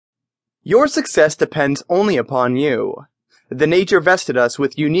Your success depends only upon you. The nature vested us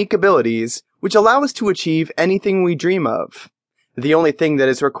with unique abilities which allow us to achieve anything we dream of. The only thing that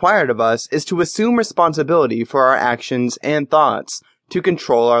is required of us is to assume responsibility for our actions and thoughts to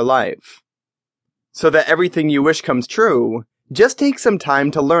control our life. So that everything you wish comes true, just take some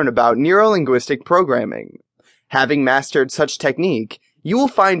time to learn about neuro-linguistic programming. Having mastered such technique, you will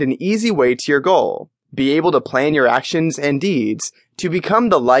find an easy way to your goal, be able to plan your actions and deeds to become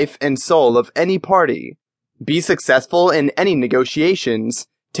the life and soul of any party, be successful in any negotiations,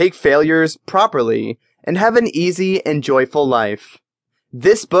 take failures properly, and have an easy and joyful life.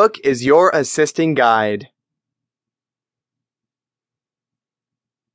 This book is your assisting guide.